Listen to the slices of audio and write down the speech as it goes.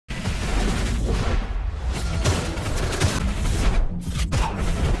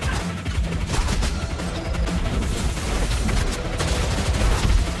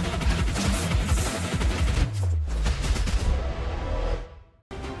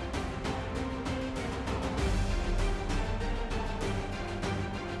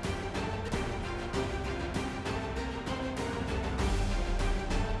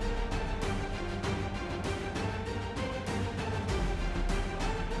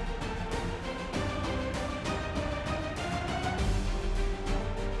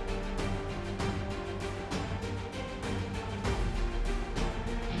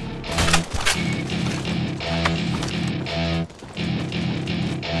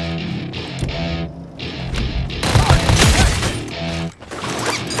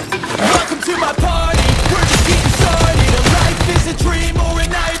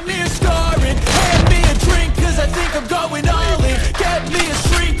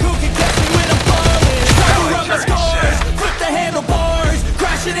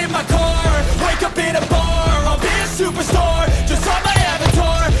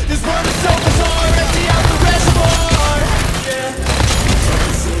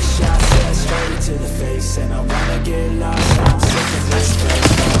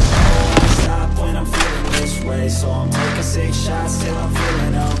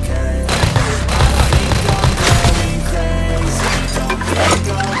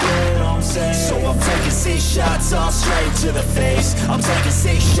6 shots all straight to the face. I'm taking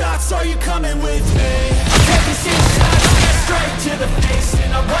 6 shots, are you coming with me? I'm taking 6 shots, yeah, straight to the face.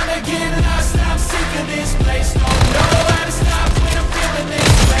 And I wanna get lost, I'm sick of this place. Don't know how to stop when I'm feeling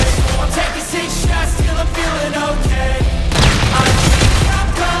this way. So I'm taking 6 shots till I'm feeling okay. I think I'm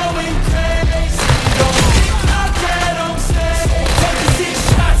going crazy. Don't think I'll get home safe. Taking 6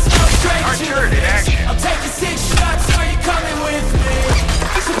 shots all straight to the face. I'm taking 6 shots, are you coming with me?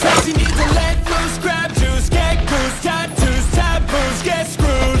 Sometimes you need to let loose, grab juice, get goose, tattoos, taboos, get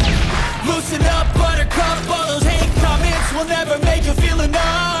screwed. Loosen up, buttercup, all those hate comments will never make you feel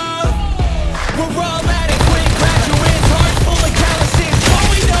enough. We're all adequate graduates, heart full of calluses, but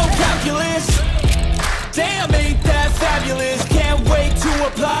we know calculus. Damn, ain't that fabulous? Can't wait to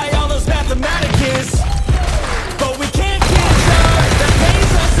apply all those mathematicus. But we can't get judged, that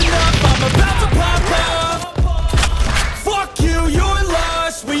pays us enough, I'm about to pop up. Fuck you, you're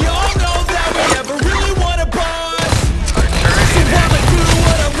lost, we all know that we never really want a boss. So I'ma do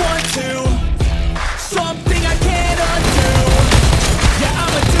what I want to, something I can't undo. Yeah,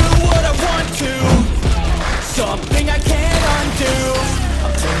 I'ma do what I want to, something I can't undo.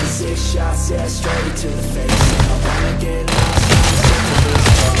 I'm taking 6 shots, yeah, straight to the face. I wanna get lost, I'm sick of this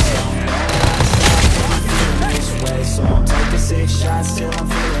place. Don't know how to stop when I'm feeling this way. So I'm taking 6 shots till I'm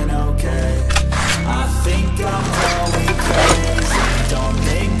feeling okay. I think I'm going crazy, don't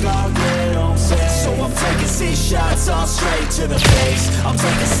think I'll get home safe. So I'm taking 6 shots all straight to the face. I'm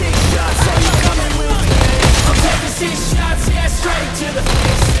taking 6 shots, are you coming with me? I'm taking 6 shots, yeah, straight to the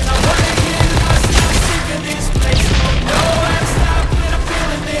face. And I wanna get lost, I'm sick of this place. Don't know how to stop when I'm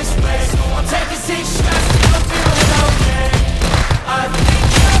feeling this way. So I'm taking 6 shots till I'm feeling okay. I think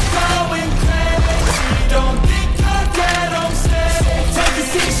I'm going crazy, don't think I'll get home safe. Taking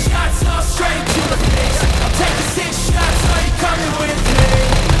 6 shots all straight to the face. I'm taking 6 shots, are you coming with me?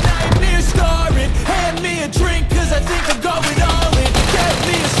 Nightmare scarring, hand me a drink, cause I think I'm going all in. Get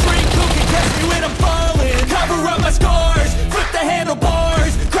me a shrink who can catch me when I'm falling. Cover up my scars, flip the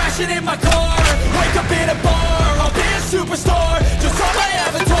handlebars, crashing in my car, wake up in a bar. I'll be a superstar, just on my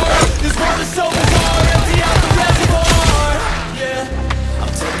avatar. This world is so bizarre, empty out the reservoir. Yeah,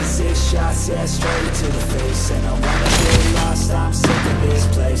 I'm taking 6 shots, yeah, straight to the face. And I wanna get lost, I'm sick of this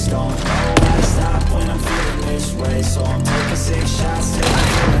place. Don't know how to stop when I'm feeling this way. So I'm taking 6 shots till I'm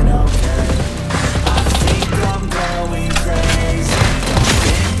feeling okay. I think I'm going crazy, don't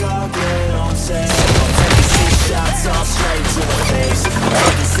think I'll get home safe. So I'm taking 6 shots all straight to the face. I'm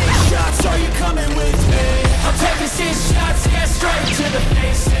taking 6 shots, are you coming with me? I'm taking 6 shots, yeah, straight to the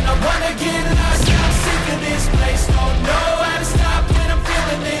face. And I wanna get lost, I'm sick of this place. Don't know how to stop when I'm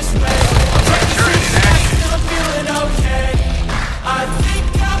feeling this way. I'm taking 6 shots till I'm feeling okay. I think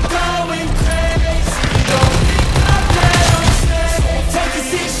I'm going crazy, don't think I'll get home safe. Taking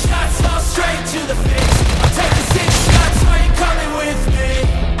 6 shots all straight to the face. I'm taking 6 shots, are you coming with me?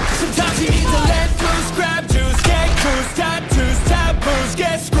 Sometimes you need to let loose, grab juice, get goose, tattoos, taboos,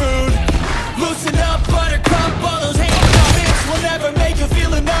 get screwed. Loosen up, buttercup, all those hate comments will never make you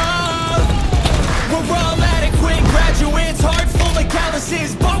feel enough. We're all adequate graduates, heart full of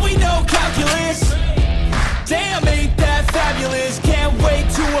calluses, but we know calculus. Damn, ain't that fabulous? Can't wait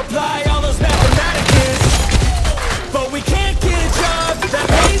to apply all those mathematicus. But we can't get a job that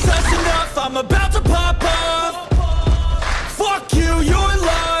pays us enough, I'm about to pop up. Fuck you, you're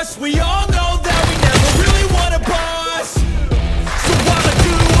lost, we all know that we never really want a boss. So I'ma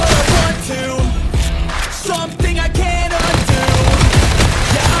do what I want to, something I can't undo.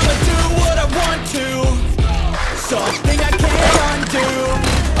 Yeah, I'ma do what I want to, something I can't undo.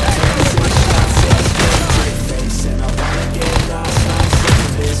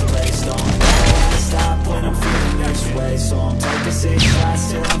 So I'm taking 6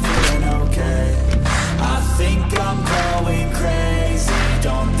 shots till I'm feeling okay. I think I'm going crazy,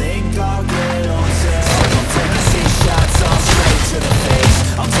 don't think I'll get home safe. So I'm taking 6 shots all straight to the face.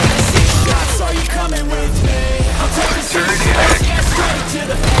 I'm taking 6 shots, are you coming with me? I'm taking 6 shots, yeah, straight to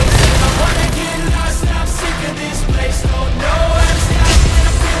the